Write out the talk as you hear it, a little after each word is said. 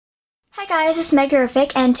Hi guys, it's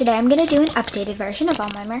Megarific, and today I'm going to do an updated version of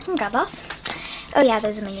all my American Girl dolls. Oh yeah,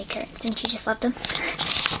 those are my new curtains, and she just loved them.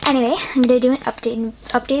 Anyway, I'm going to do an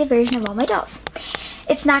updated version of all my dolls.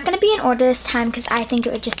 It's not going to be in order this time because I think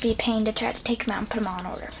it would just be a pain to try to take them out and put them all in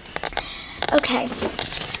order. Okay,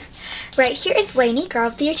 right here is Lainey, Girl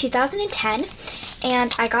of the Year 2010,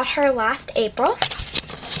 and I got her last April.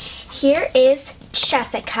 Here is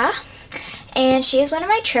Jessica, and she is one of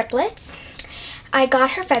my triplets. I got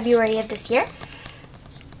her February of this year.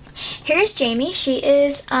 Here's Jamie. She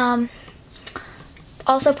is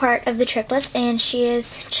also part of the triplets, and she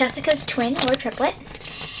is Jessica's twin or triplet.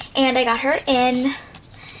 And I got her in,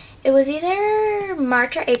 it was either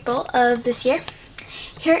March or April of this year.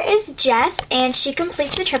 Here is Jess, and she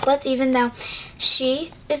completes the triplets even though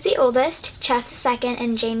she is the oldest, Jess is second,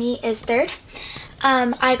 and Jamie is third.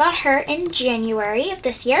 I got her in January of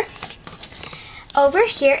this year. Over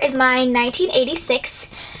here is my 1986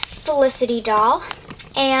 Felicity doll,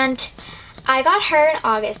 and I got her in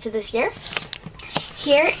August of this year.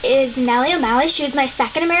 Here is Nellie O'Malley. She was my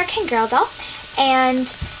second American Girl doll,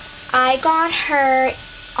 and I got her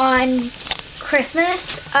on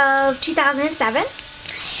Christmas of 2007.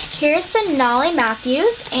 Here's Sonali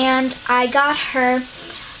Matthews, and I got her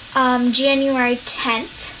January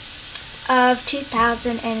 10th of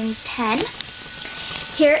 2010.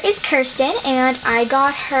 Here is Kirsten, and I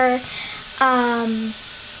got her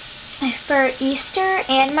for Easter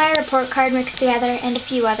and my report card mixed together and a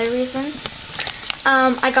few other reasons.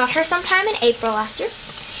 I got her sometime in April last year.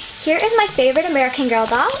 Here is my favorite American Girl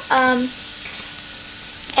doll,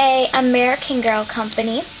 a American Girl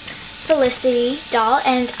Company Felicity doll,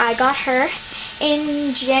 and I got her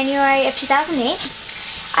in January of 2008.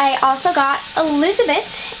 I also got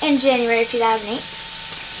Elizabeth in January of 2008.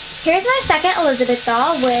 Here's my second Elizabeth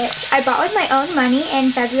doll, which I bought with my own money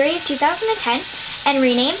in February of 2010 and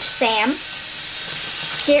renamed Sam.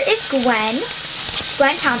 Here is Gwen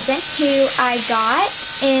Thompson, who I got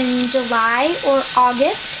in July or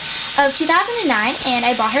August of 2009, and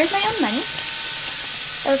I bought her with my own money.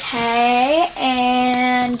 Okay,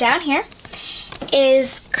 and down here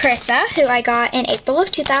is Krissa, who I got in April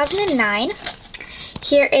of 2009.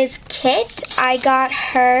 Here is Kit. I got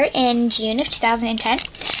her in June of 2010.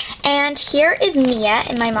 And here is Mia,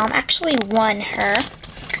 and my mom actually won her,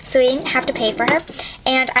 so we didn't have to pay for her.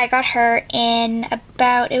 And I got her in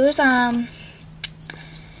about, I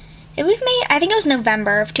think it was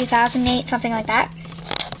November of 2008, something like that.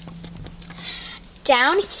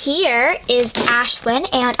 Down here is Ashlyn,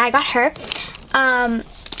 and I got her I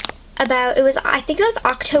think it was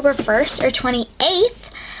October 1st or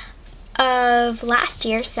 28th of last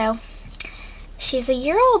year, so she's a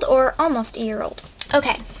year old or almost a year old.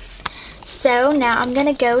 Okay. So now I'm going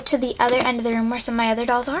to go to the other end of the room where some of my other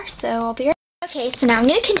dolls are, so I'll be right back. Okay, so now I'm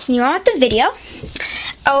going to continue on with the video.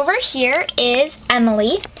 Over here is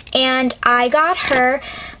Emily, and I got her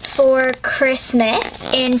for Christmas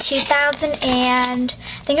in 2009,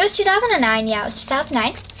 yeah, it was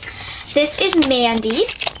 2009. This is Mandy,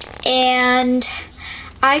 and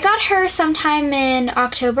I got her sometime in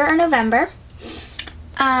October or November.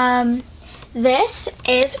 This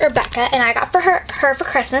is Rebecca, and I got her for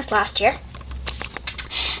Christmas last year.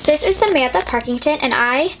 This is Samantha Parkington, and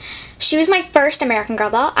she was my first American Girl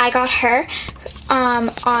doll. I got her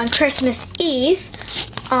on Christmas Eve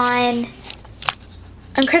on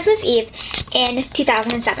Christmas Eve in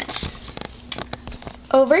 2007.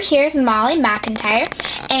 Over here's Molly McIntyre,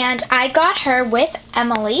 and I got her with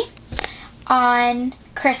Emily on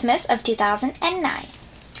Christmas of 2009.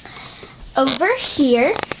 Over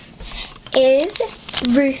here is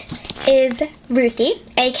Ruthie,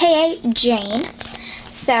 aka Jane.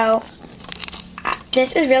 So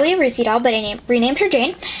this is really a Ruthie doll, but I renamed her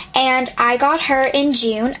Jane, and I got her in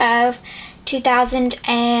June of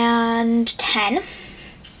 2010.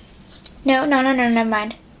 No, never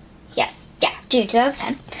mind. Yes, yeah, June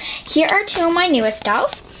 2010. Here are two of my newest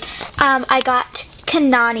dolls. I got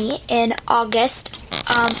Kanani in August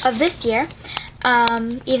of this year.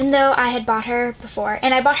 Even though I had bought her before,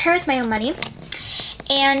 and I bought her with my own money.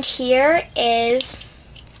 And here is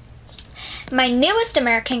my newest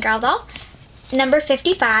American Girl doll, number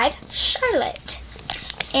 55, Charlotte.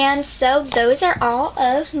 And so those are all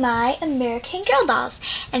of my American Girl dolls.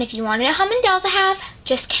 And if you want to know how many dolls I have,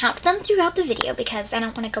 just count them throughout the video because I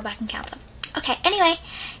don't want to go back and count them. Okay, anyway,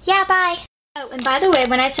 yeah, bye. Oh, and by the way,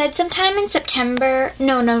 when I said sometime in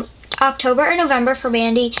October or November for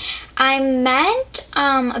Mandy, I meant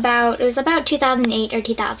it was about 2008 or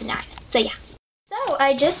 2009. So yeah. So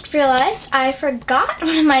I just realized I forgot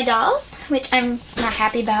one of my dolls, which I'm not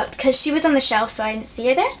happy about because she was on the shelf, so I didn't see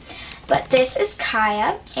her there. but this is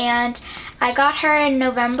Kaya, and I got her in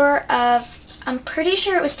November of, I'm pretty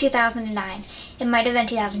sure it was 2009. It might have been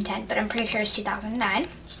 2010, but I'm pretty sure it's 2009.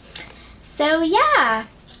 So yeah,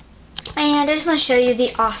 and I just want to show you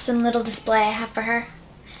the awesome little display I have for her.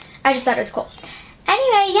 I just thought it was cool.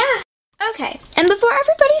 Anyway, yeah. Okay, and before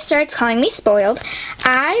everybody starts calling me spoiled,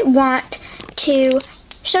 I want to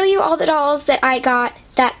show you all the dolls that I got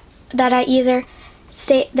that I either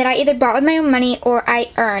bought with my own money or I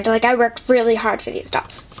earned. Like, I worked really hard for these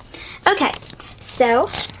dolls. Okay, so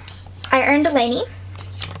I earned Delaney,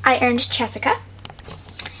 I earned Jessica,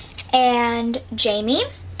 and Jamie,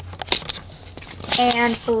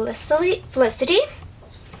 and Felicity,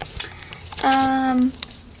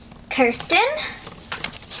 Kirsten,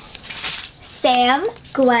 Sam,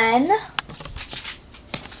 Gwen,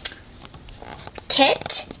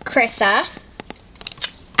 Kit, Krissa,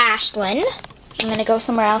 Ashlyn. I'm going to go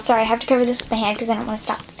somewhere else. Sorry, I have to cover this with my hand because I don't want to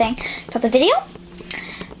stop the video.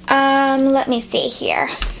 Let me see here.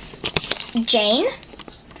 Jane,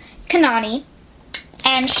 Kanani,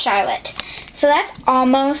 and Charlotte. So that's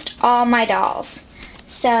almost all my dolls.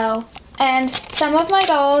 So, and some of my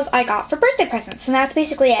dolls I got for birthday presents, and that's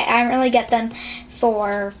basically it. I don't really get them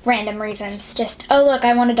for random reasons. Just, oh look,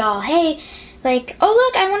 I want a doll. Hey, like, oh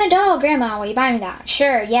look, I want a doll. Grandma, will you buy me that?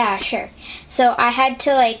 Sure, yeah, sure. So I had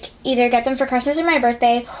to like either get them for Christmas or my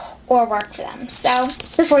birthday or work for them. So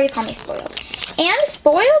before you call me spoiled. And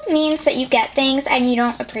spoiled means that you get things and you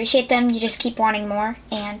don't appreciate them. You just keep wanting more,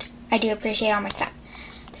 and I do appreciate all my stuff.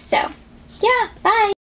 So, yeah, bye.